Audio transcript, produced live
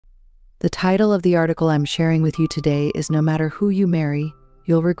The title of the article I'm sharing with you today is "No Matter Who You Marry,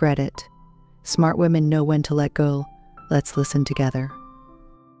 You'll Regret It. Smart Women Know When to Let Go." Let's listen together.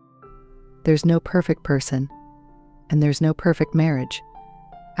 There's no perfect person, and there's no perfect marriage.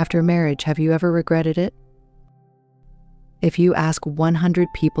 After marriage, have you ever regretted it? If you ask 100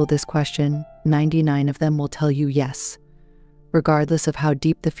 people this question, 99 of them will tell you yes, regardless of how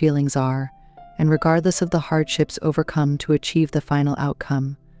deep the feelings are, and regardless of the hardships overcome to achieve the final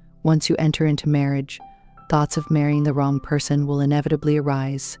outcome. Once you enter into marriage, thoughts of marrying the wrong person will inevitably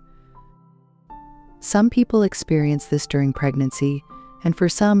arise. Some people experience this during pregnancy, and for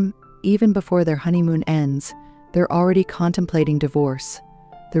some, even before their honeymoon ends, they're already contemplating divorce.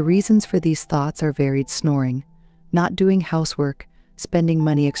 The reasons for these thoughts are varied: snoring, not doing housework, spending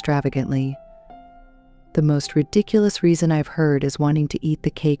money extravagantly. The most ridiculous reason I've heard is wanting to eat the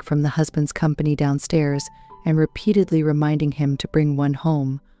cake from the husband's company downstairs and repeatedly reminding him to bring one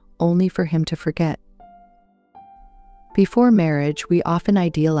home, only for him to forget. Before marriage, we often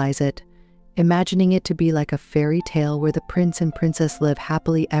idealize it, imagining it to be like a fairy tale where the prince and princess live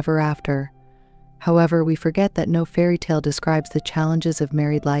happily ever after. However, we forget that no fairy tale describes the challenges of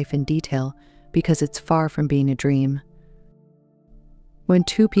married life in detail, because it's far from being a dream. When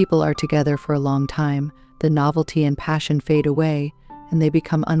two people are together for a long time, the novelty and passion fade away, and they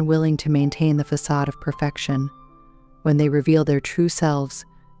become unwilling to maintain the facade of perfection. When they reveal their true selves,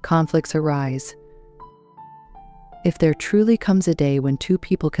 conflicts arise. If there truly comes a day when two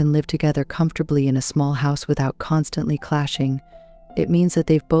people can live together comfortably in a small house without constantly clashing, it means that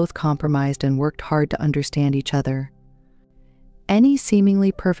they've both compromised and worked hard to understand each other. Any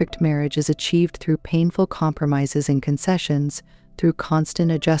seemingly perfect marriage is achieved through painful compromises and concessions, through constant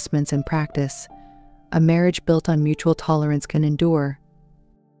adjustments and practice. A marriage built on mutual tolerance can endure.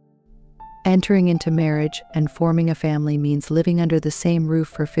 Entering into marriage and forming a family means living under the same roof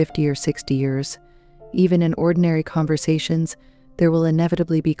for 50 or 60 years. Even in ordinary conversations, there will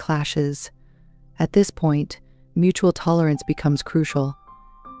inevitably be clashes. At this point, mutual tolerance becomes crucial.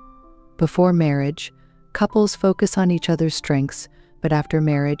 Before marriage, couples focus on each other's strengths, but after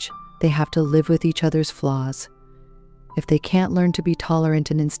marriage, they have to live with each other's flaws. If they can't learn to be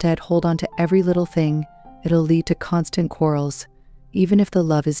tolerant and instead hold on to every little thing, it'll lead to constant quarrels, even if the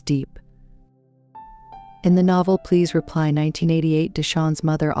love is deep. In the novel Please Reply 1988, Deshawn's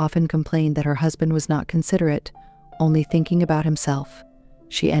mother often complained that her husband was not considerate, only thinking about himself.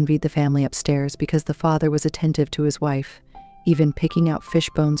 She envied the family upstairs because the father was attentive to his wife, even picking out fish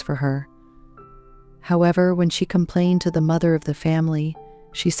bones for her. However, when she complained to the mother of the family,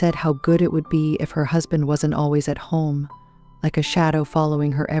 she said how good it would be if her husband wasn't always at home, like a shadow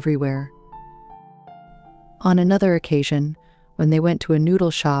following her everywhere. On another occasion, when they went to a noodle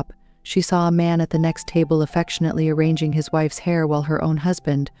shop, she saw a man at the next table affectionately arranging his wife's hair while her own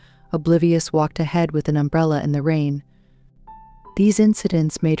husband, oblivious, walked ahead with an umbrella in the rain. These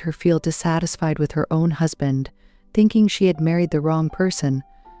incidents made her feel dissatisfied with her own husband, thinking she had married the wrong person.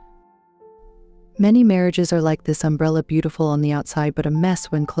 Many marriages are like this: umbrella, beautiful on the outside but a mess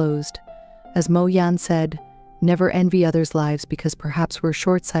when closed. As Mo Yan said, "Never envy others' lives because perhaps we're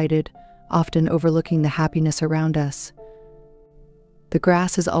short-sighted, often overlooking the happiness around us. The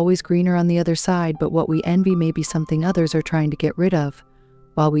grass is always greener on the other side, but what we envy may be something others are trying to get rid of.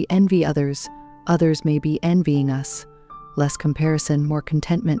 While we envy others, others may be envying us. Less comparison, more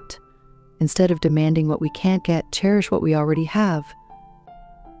contentment. Instead of demanding what we can't get, cherish what we already have."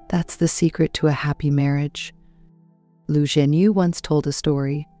 That's the secret to a happy marriage. Lu Zhenyu once told a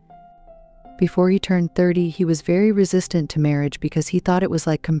story. Before he turned 30, he was very resistant to marriage because he thought it was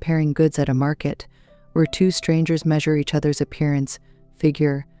like comparing goods at a market, where two strangers measure each other's appearance,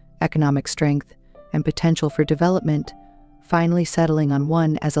 figure, economic strength, and potential for development, finally settling on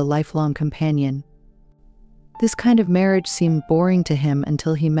one as a lifelong companion. This kind of marriage seemed boring to him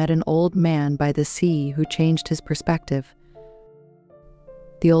until he met an old man by the sea who changed his perspective.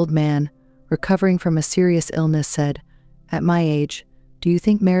 The old man, recovering from a serious illness, said, "At my age, do you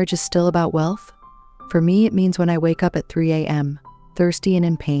think marriage is still about wealth? For me, it means when I wake up at 3 a.m., thirsty and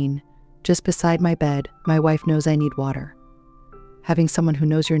in pain, just beside my bed, my wife knows I need water." Having someone who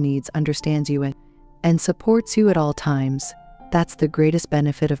knows your needs, understands you, and supports you at all times, that's the greatest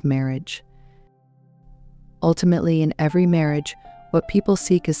benefit of marriage. Ultimately, in every marriage, what people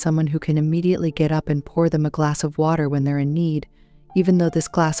seek is someone who can immediately get up and pour them a glass of water when they're in need, even though this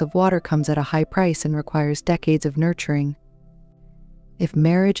glass of water comes at a high price and requires decades of nurturing. If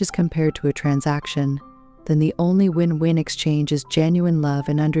marriage is compared to a transaction, then the only win-win exchange is genuine love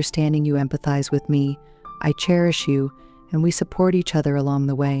and understanding. You empathize with me, I cherish you, and we support each other along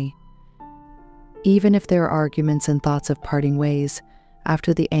the way. Even if there are arguments and thoughts of parting ways,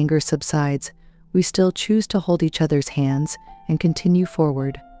 After the anger subsides, we still choose to hold each other's hands and continue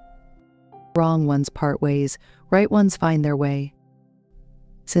forward. Wrong ones part ways, right ones find their way.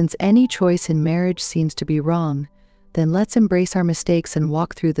 Since any choice in marriage seems to be wrong, then let's embrace our mistakes and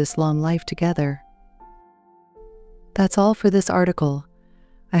walk through this long life together. That's all for this article.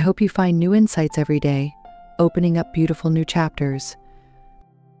 I hope you find new insights every day, opening up beautiful new chapters.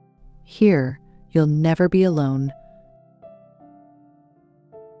 Here, you'll never be alone,